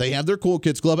 They have their cool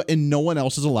kids club, and no one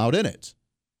else is allowed in it.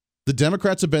 The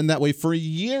Democrats have been that way for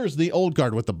years. The old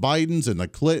guard with the Bidens and the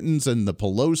Clintons and the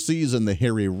Pelosi's and the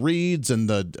Harry Reids and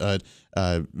the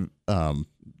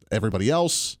everybody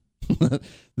else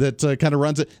that kind of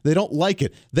runs it. They don't like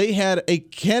it. They had a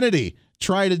Kennedy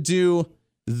try to do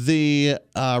the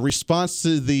response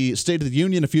to the State of the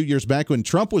Union a few years back when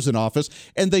Trump was in office,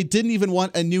 and they didn't even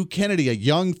want a new Kennedy, a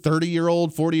young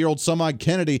 30-year-old, 40-year-old some-odd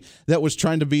Kennedy that was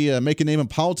trying to be make a name in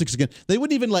politics again. They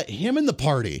wouldn't even let him in the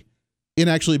party and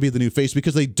actually be the new face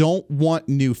because they don't want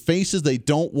new faces. They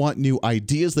don't want new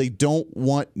ideas. They don't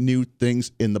want new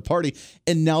things in the party.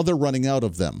 And now they're running out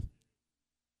of them.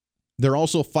 They're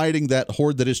also fighting that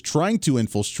horde that is trying to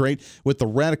infiltrate with the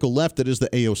radical left that is the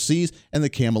AOCs and the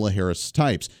Kamala Harris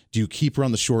types. Do you keep her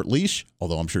on the short leash?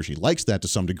 Although I'm sure she likes that to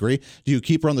some degree. Do you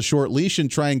keep her on the short leash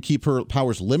and try and keep her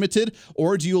powers limited?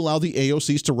 Or do you allow the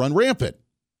AOCs to run rampant?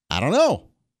 I don't know.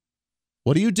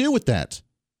 What do you do with that?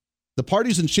 The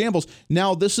party's in shambles.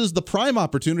 Now, this is the prime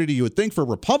opportunity, you would think, for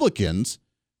Republicans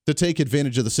to take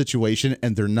advantage of the situation,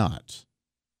 and they're not.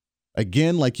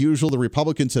 Again, like usual, the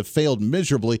Republicans have failed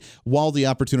miserably while the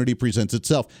opportunity presents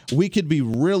itself. We could be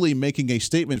really making a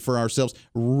statement for ourselves,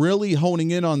 really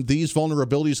honing in on these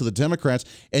vulnerabilities of the Democrats,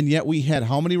 and yet we had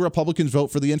how many Republicans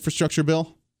vote for the infrastructure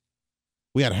bill?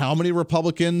 We had how many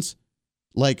Republicans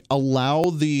allow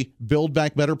the Build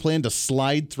Back Better plan to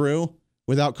slide through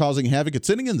without causing havoc? It's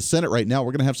sitting in the Senate right now.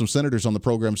 We're going to have some senators on the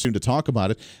program soon to talk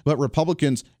about it. But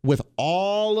Republicans, with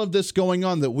all of this going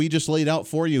on that we just laid out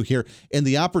for you here and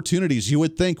the opportunities, you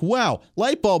would think, wow,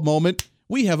 light bulb moment.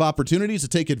 We have opportunities to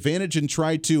take advantage and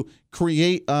try to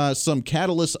create some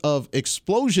catalyst of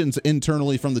explosions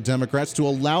internally from the Democrats to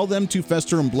allow them to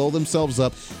fester and blow themselves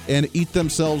up and eat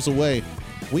themselves away.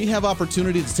 We have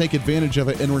opportunity to take advantage of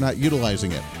it, and we're not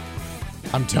utilizing it.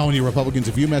 I'm telling you, Republicans,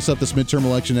 if you mess up this midterm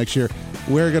election next year,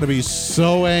 we're going to be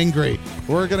so angry.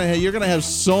 You're going to have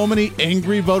so many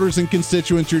angry voters and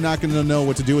constituents, you're not going to know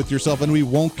what to do with yourself, and we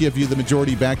won't give you the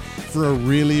majority back for a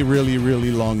really, really,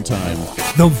 really long time.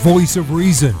 The Voice of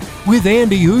Reason with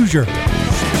Andy Hoosier.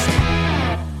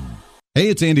 Hey,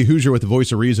 it's Andy Hoosier with the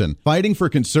Voice of Reason. Fighting for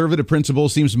conservative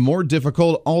principles seems more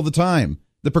difficult all the time.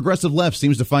 The progressive left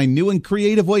seems to find new and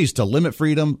creative ways to limit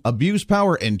freedom, abuse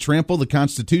power, and trample the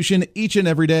Constitution each and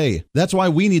every day. That's why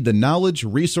we need the knowledge,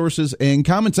 resources, and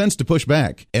common sense to push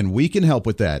back, and we can help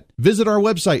with that. Visit our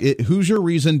website at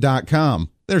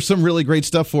HoosierReason.com. There's some really great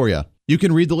stuff for you. You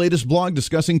can read the latest blog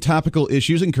discussing topical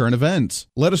issues and current events.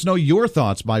 Let us know your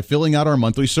thoughts by filling out our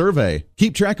monthly survey.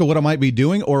 Keep track of what I might be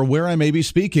doing or where I may be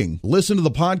speaking. Listen to the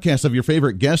podcast of your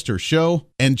favorite guest or show,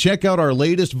 and check out our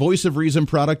latest Voice of Reason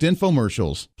product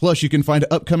infomercials. Plus, you can find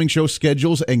upcoming show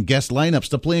schedules and guest lineups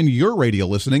to plan your radio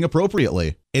listening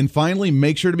appropriately. And finally,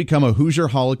 make sure to become a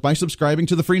Hoosier-holic by subscribing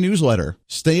to the free newsletter.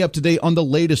 Stay up to date on the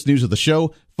latest news of the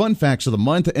show, fun facts of the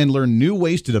month, and learn new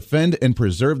ways to defend and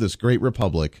preserve this great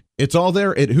republic. It's all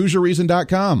there at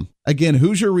HoosierReason.com. Again,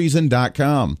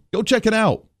 HoosierReason.com. Go check it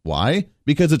out. Why?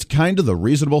 Because it's kind of the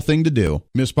reasonable thing to do.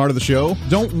 Miss part of the show?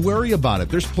 Don't worry about it.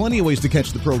 There's plenty of ways to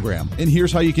catch the program, and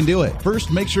here's how you can do it.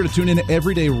 First, make sure to tune in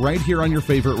every day right here on your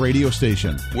favorite radio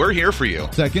station. We're here for you.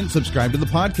 Second, subscribe to the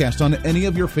podcast on any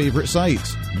of your favorite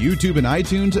sites. YouTube and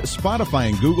iTunes, Spotify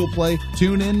and Google Play,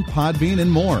 TuneIn, Podbean,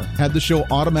 and more. Have the show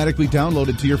automatically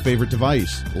downloaded to your favorite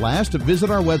device. Last, visit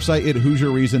our website at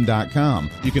HoosierReason.com.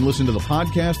 You can listen to the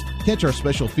podcast, catch our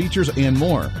special features, and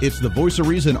more. It's the Voice of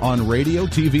Reason on radio,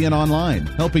 TV, and online,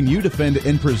 helping you defend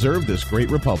and preserve this great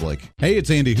republic. Hey,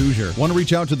 it's Andy Hoosier. Want to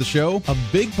reach out to the show? A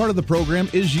big part of the program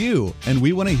is you, and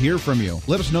we want to hear from you.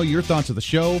 Let us know your thoughts of the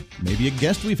show, maybe a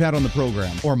guest we've had on the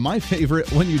program, or my favorite,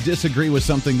 when you disagree with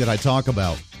something that I talk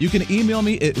about. You can email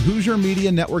me at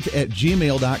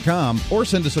HoosierMediaNetwork@gmail.com or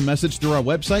send us a message through our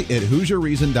website at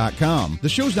HoosierReason.com. The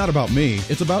show's not about me,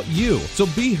 it's about you. So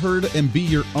be heard and be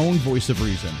your own voice of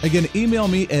reason. Again, email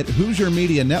me at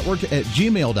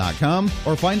HoosierMediaNetwork@gmail.com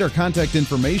or find our contact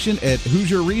information at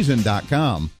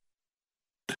HoosierReason.com.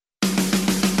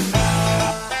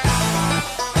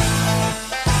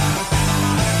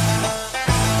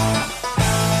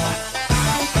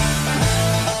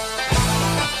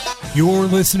 You're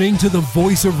listening to the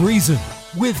Voice of Reason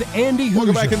with Andy Hoosier.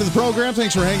 Welcome back into the program.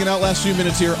 Thanks for hanging out. Last few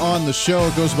minutes here on the show.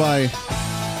 It goes by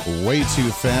way too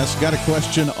fast. Got a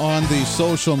question on the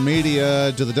social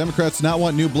media. Do the Democrats not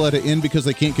want new blood in because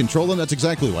they can't control them? That's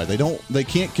exactly why. They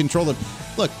can't control them.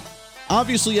 Look,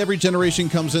 obviously every generation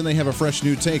comes in, they have a fresh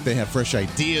new take. They have fresh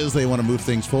ideas. They want to move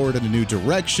things forward in a new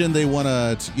direction. They want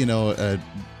to,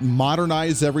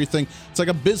 modernize everything. It's like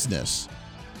a business.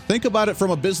 Think about it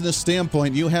from a business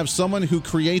standpoint. You have someone who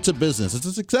creates a business. It's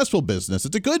a successful business.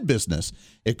 It's a good business.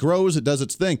 It grows. It does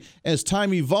its thing. As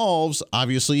time evolves,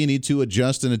 obviously you need to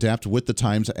adjust and adapt with the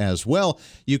times as well.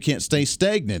 You can't stay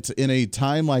stagnant. In a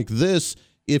time like this,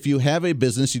 if you have a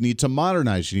business, you need to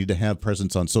modernize. You need to have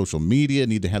presence on social media. You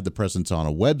need to have the presence on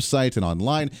a website and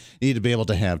online. You need to be able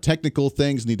to have technical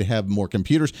things. You need to have more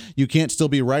computers. You can't still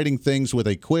be writing things with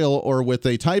a quill or with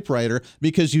a typewriter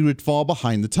because you would fall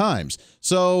behind the times.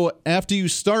 So after you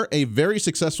start a very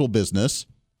successful business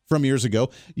from years ago,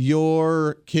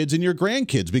 your kids and your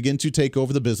grandkids begin to take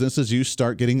over the business as you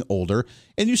start getting older,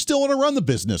 and you still want to run the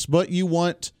business, but you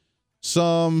want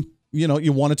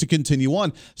you want it to continue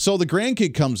on. So the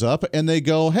grandkid comes up and they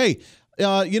go, hey,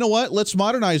 you know what? Let's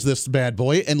modernize this bad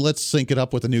boy and let's sync it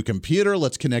up with a new computer.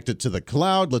 Let's connect it to the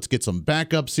cloud. Let's get some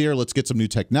backups here. Let's get some new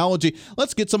technology.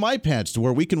 Let's get some iPads to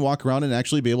where we can walk around and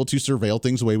actually be able to surveil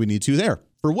things the way we need to there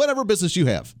for whatever business you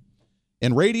have.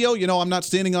 And radio, I'm not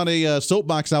standing on a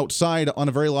soapbox outside on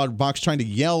a very loud box trying to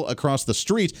yell across the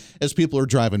street as people are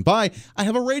driving by. I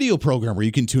have a radio program where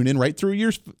you can tune in right through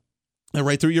your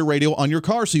radio on your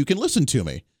car so you can listen to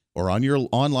me, or on your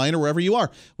online or wherever you are.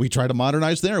 We try to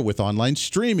modernize there with online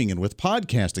streaming and with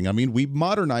podcasting. I mean, we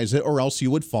modernize it or else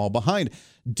you would fall behind.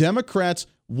 Democrats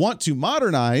want to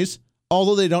modernize,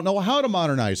 although they don't know how to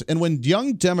modernize. And when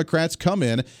young Democrats come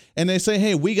in and they say,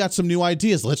 hey, we got some new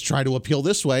ideas, let's try to appeal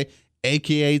this way,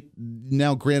 AKA,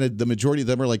 now granted, the majority of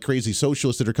them are like crazy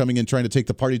socialists that are coming in trying to take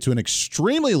the party to an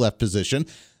extremely left position.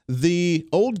 The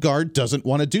old guard doesn't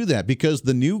want to do that because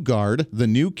the new guard, the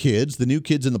new kids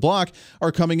in the block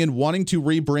are coming in wanting to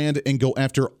rebrand and go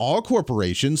after all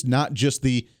corporations, not just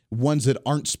the ones that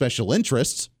aren't special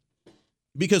interests.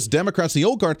 Because Democrats, the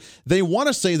old guard, they want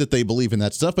to say that they believe in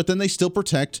that stuff, but then they still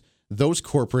protect those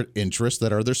corporate interests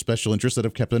that are their special interests that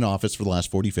have kept in office for the last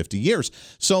 40, 50 years.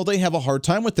 So they have a hard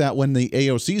time with that when the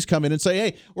AOCs come in and say,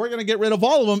 hey, we're going to get rid of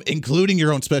all of them, including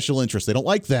your own special interests. They don't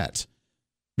like that.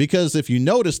 Because if you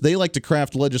notice, they like to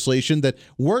craft legislation that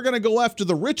we're going to go after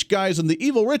the rich guys and the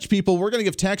evil rich people. We're going to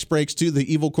give tax breaks to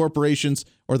the evil corporations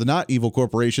or the not evil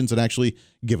corporations that actually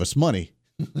give us money.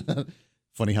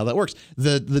 Funny how that works.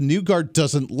 The new guard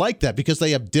doesn't like that because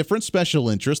they have different special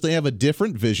interests. They have a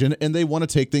different vision, and they want to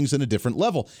take things in a different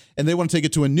level. And they want to take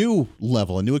it to a new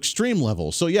level, a new extreme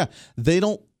level. So, yeah, they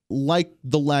don't like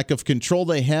the lack of control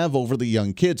they have over the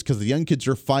young kids because the young kids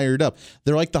are fired up.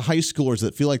 They're like the high schoolers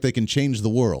that feel like they can change the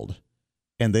world.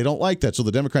 And they don't like that. So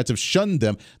the Democrats have shunned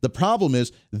them. The problem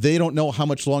is they don't know how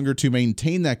much longer to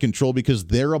maintain that control because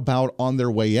they're about on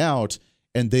their way out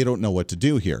and they don't know what to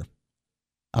do here.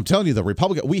 I'm telling you,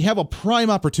 we have a prime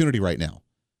opportunity right now.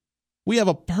 We have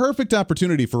a perfect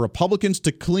opportunity for Republicans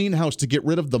to clean house, to get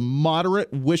rid of the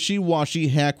moderate, wishy-washy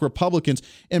hack Republicans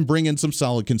and bring in some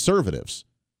solid conservatives.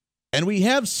 And we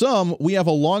have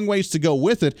a long ways to go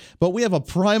with it, but we have a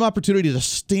prime opportunity to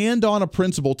stand on a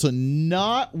principle, to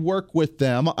not work with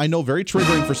them. I know, very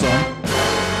triggering for some.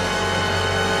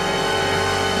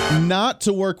 Not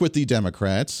to work with the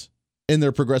Democrats in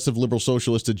their progressive liberal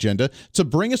socialist agenda, to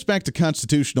bring us back to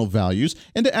constitutional values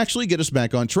and to actually get us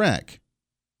back on track.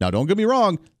 Now, don't get me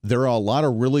wrong, there are a lot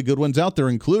of really good ones out there,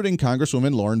 including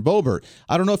Congresswoman Lauren Boebert.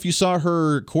 I don't know if you saw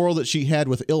her quarrel that she had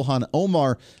with Ilhan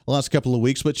Omar the last couple of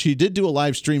weeks, but she did do a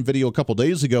live stream video a couple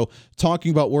days ago talking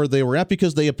about where they were at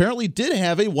because they apparently did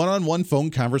have a one-on-one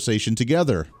phone conversation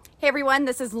together. Hey everyone,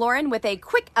 this is Lauren with a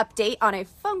quick update on a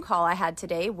phone call I had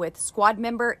today with squad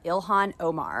member Ilhan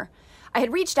Omar. I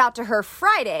had reached out to her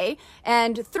Friday,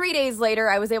 and 3 days later,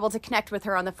 I was able to connect with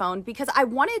her on the phone because I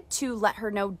wanted to let her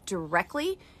know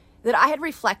directly that I had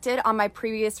reflected on my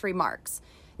previous remarks.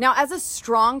 Now, as a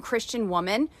strong Christian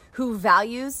woman who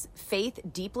values faith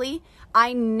deeply,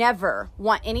 I never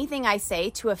want anything I say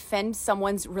to offend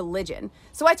someone's religion.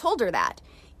 So I told her that,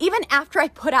 even after I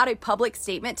put out a public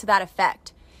statement to that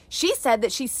effect. She said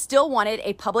that she still wanted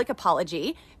a public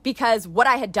apology because what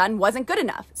I had done wasn't good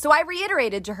enough. So I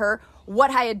reiterated to her what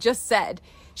I had just said.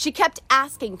 She kept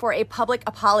asking for a public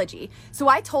apology. So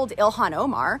I told Ilhan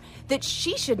Omar that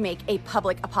she should make a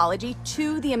public apology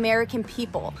to the American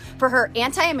people for her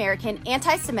anti-American,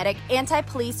 anti-Semitic,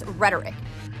 anti-police rhetoric.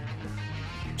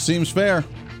 Seems fair.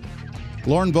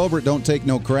 Lauren Boebert don't take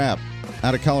no crap.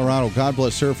 Out of Colorado, God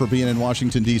bless her for being in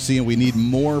Washington, D.C., and we need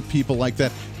more people like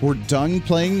that. We're done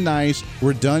playing nice.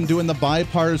 We're done doing the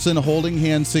bipartisan, holding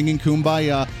hands, singing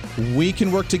Kumbaya. We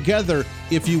can work together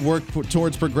if you work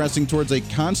towards progressing towards a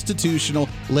constitutional,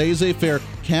 laissez-faire,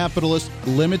 capitalist,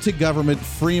 limited government,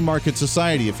 free market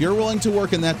society. If you're willing to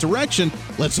work in that direction,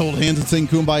 let's hold hands and sing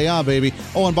Kumbaya, baby.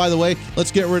 Oh, and by the way,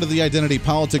 let's get rid of the identity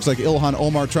politics like Ilhan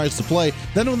Omar tries to play.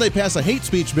 Then when they pass a hate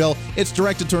speech bill, it's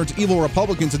directed towards evil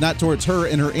Republicans and not towards her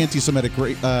and her anti-Semitic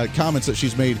comments that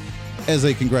she's made as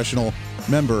a congressional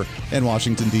member in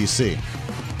Washington, D.C.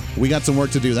 We got some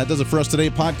work to do. That does it for us today.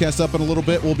 Podcast up in a little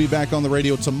bit. We'll be back on the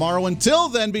radio tomorrow. Until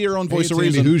then, be your own voice of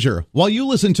reason. Hoosier. While you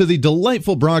listen to the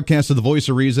delightful broadcast of the Voice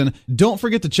of Reason, don't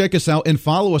forget to check us out and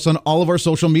follow us on all of our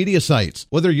social media sites.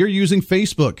 Whether you're using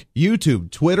Facebook,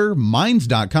 YouTube, Twitter,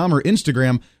 Minds.com, or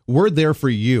Instagram, we're there for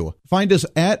you. Find us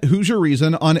at Hoosier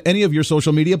Reason on any of your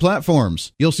social media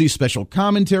platforms. You'll see special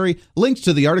commentary, links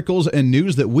to the articles and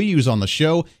news that we use on the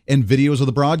show, and videos of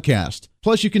the broadcast.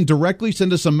 Plus, you can directly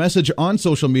send us a message on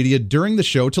social media during the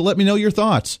show to let me know your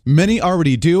thoughts. Many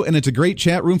already do, and it's a great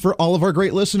chat room for all of our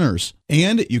great listeners.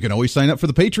 And you can always sign up for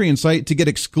the Patreon site to get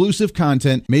exclusive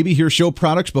content, maybe hear show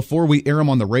products before we air them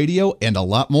on the radio, and a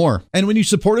lot more. And when you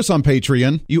support us on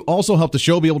Patreon, you also help the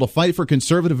show be able to fight for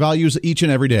conservative values each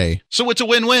and every day. So it's a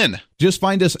win-win. Just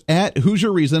find us at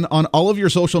Hoosier Reason on all of your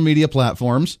social media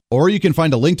platforms, or you can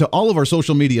find a link to all of our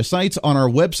social media sites on our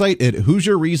website at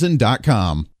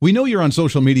HoosierReason.com. We know you're on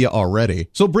social media already,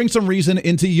 so bring some reason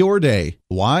into your day.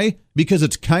 Why? Because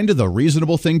it's kind of the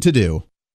reasonable thing to do.